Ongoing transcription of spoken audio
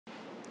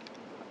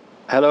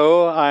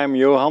Hello, I'm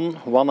Johan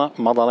Wanne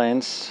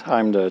Madaleins.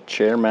 I'm the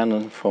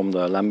chairman from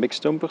the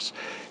Lambikstoempers.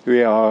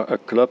 We are a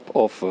club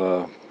of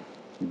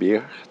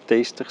beer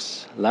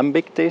tasters,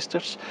 lambic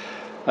tasters.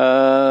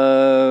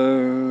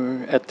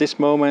 At this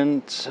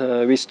moment,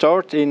 we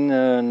start in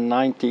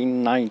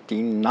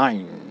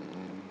 1999,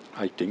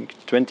 I think,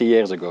 20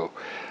 years ago.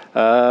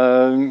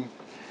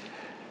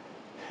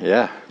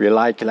 Yeah, we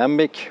like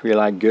lambic, we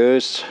like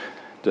goes.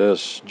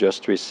 Dus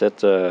just we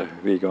said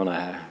we're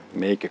gonna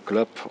make a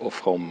club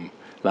from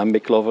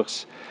lambic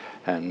lovers,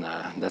 and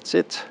that's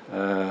it.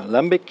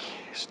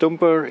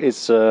 Lambikstoemper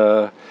is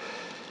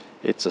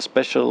it's a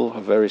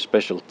very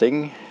special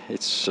thing.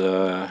 It's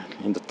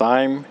in the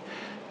time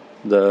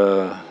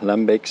the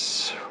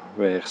lambics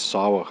were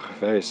sour,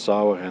 very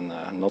sour and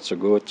not so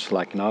good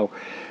like now,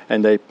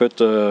 and they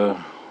put a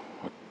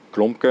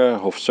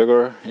klompje of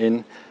sugar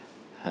in.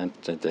 And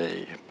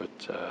they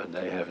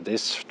have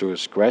this to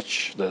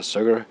scratch the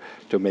sugar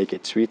to make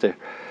it sweeter.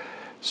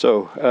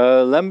 So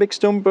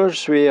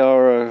Lambikstoempers, we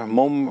are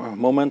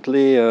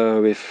momently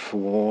with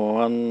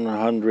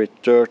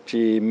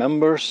 130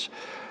 members,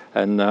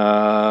 and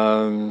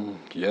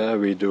yeah,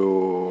 we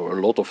do a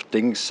lot of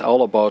things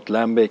all about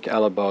lambic,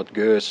 all about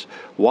goes.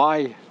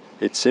 Why?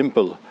 It's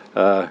simple.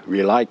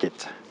 We like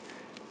it.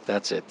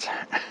 That's it.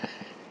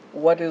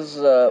 What is,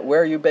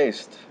 where are you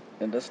based?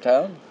 In this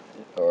town?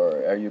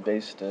 Or are you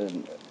based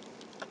in,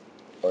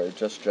 or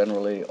just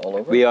generally all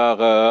over? We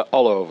are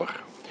all over.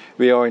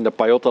 We are in the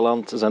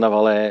Pajottenland,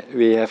 Zennevallei.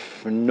 We have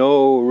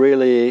no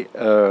really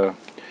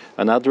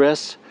an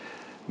address,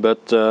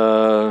 but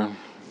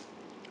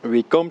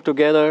we come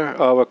together.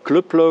 Our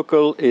club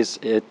local is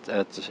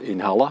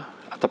in Halle,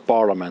 at the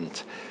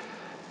Parliament.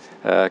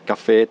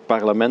 Café het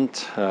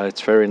Parlement.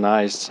 It's very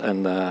nice,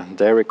 and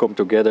there we come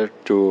together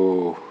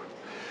to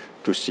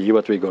see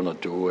what we're gonna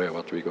do,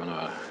 what we're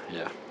gonna,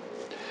 yeah.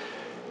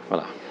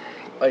 Voilà.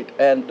 Right,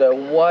 and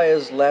why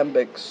is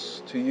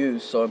lambics to you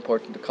so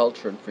important to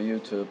culture and for you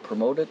to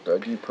promote it? Or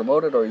do you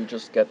promote it, or you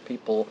just get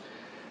people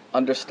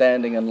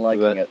understanding and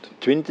liking it?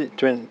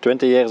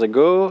 20 years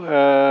ago,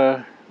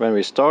 when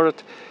we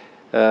started,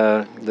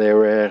 there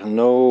were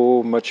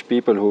no much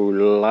people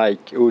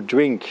who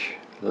drink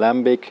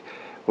lambic,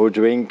 who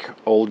drink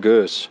old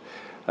goose.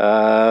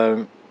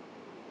 And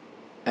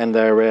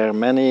there were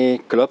many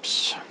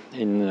clubs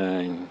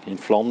in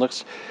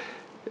Flanders,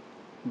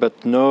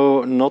 but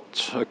not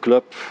a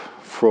club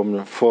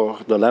for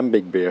the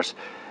lambic beers.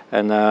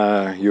 And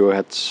you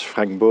had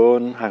Frank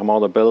Boon,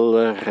 Herman de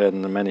Belder,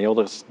 and many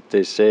others.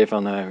 They say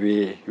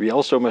we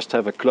also must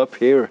have a club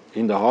here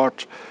in the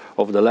heart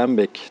of the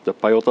lambic, the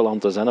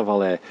Pajottenland, the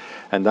Zennevallei.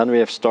 And then we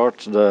have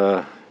started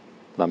the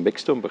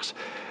Lambikstoempers.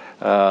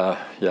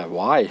 Yeah,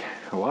 why?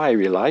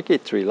 We like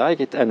it,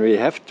 and we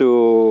have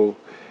to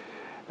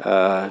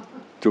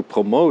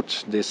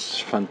promote this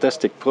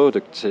fantastic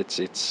product.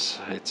 It's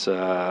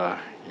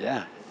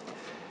yeah,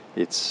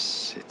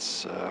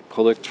 it's a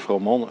product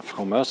from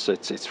us.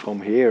 It's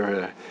from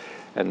here,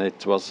 and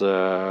it was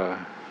the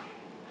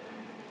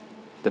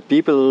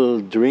people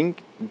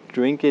drink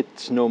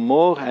it no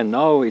more, and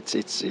now it's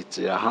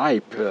a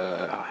hype.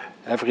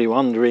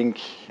 Everyone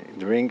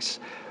drinks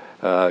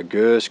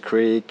Goose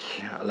Creek,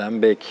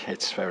 Lambic.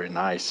 It's very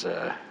nice.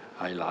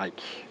 I like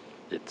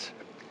it.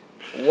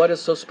 What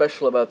is so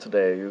special about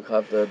today? You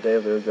have the Day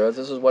of the Old Girls.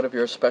 This is one of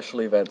your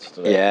special events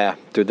today. Yeah,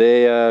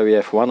 today we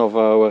have one of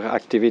our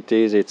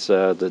activities. It's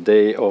the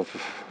day of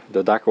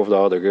the Dag of the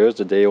Oude Geus,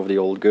 the Day of the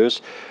Old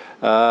Geus.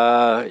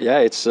 Yeah,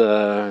 it's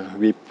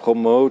we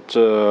promote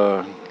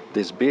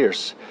these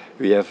beers.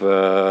 We have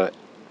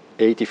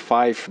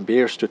 85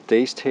 beers to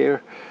taste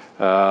here.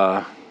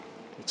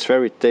 It's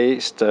very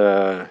taste.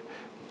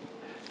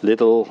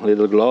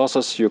 Little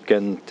glasses. You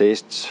can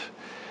taste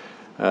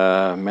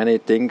many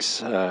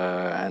things,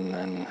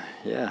 and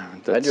yeah.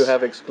 And you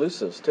have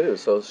exclusives too.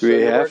 So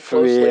we work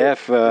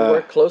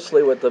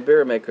closely with the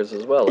beer makers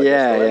as well.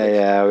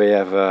 Yeah. We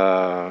have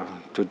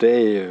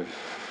today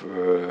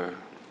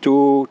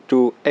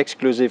two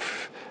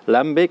exclusive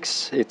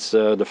lambics. It's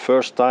the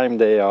first time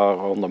they are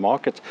on the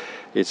market.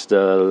 It's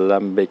the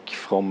lambic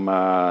from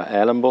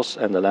Eilenbos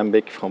and the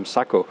lambic from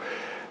Sacco.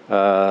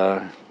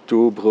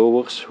 Two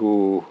brewers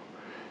who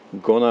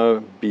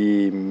gonna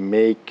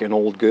make an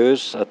old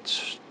goose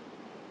at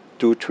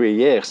 2-3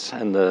 years,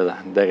 and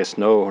there is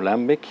no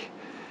lambic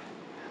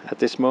at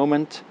this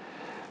moment,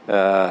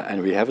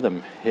 and we have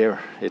them here.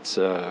 It's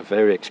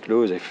very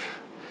exclusive.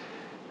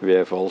 We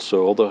have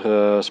also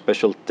other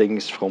special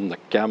things from the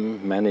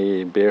CAM,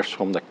 many beers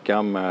from the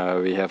CAM.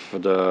 We have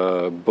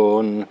the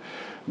Bone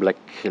Black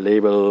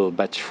Label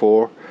Batch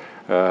 4.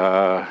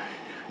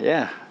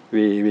 Yeah.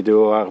 We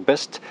do our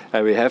best,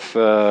 and we have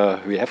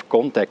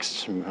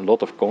contacts, a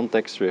lot of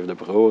contacts with the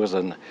brewers,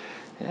 and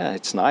yeah,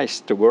 it's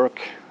nice to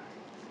work.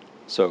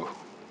 So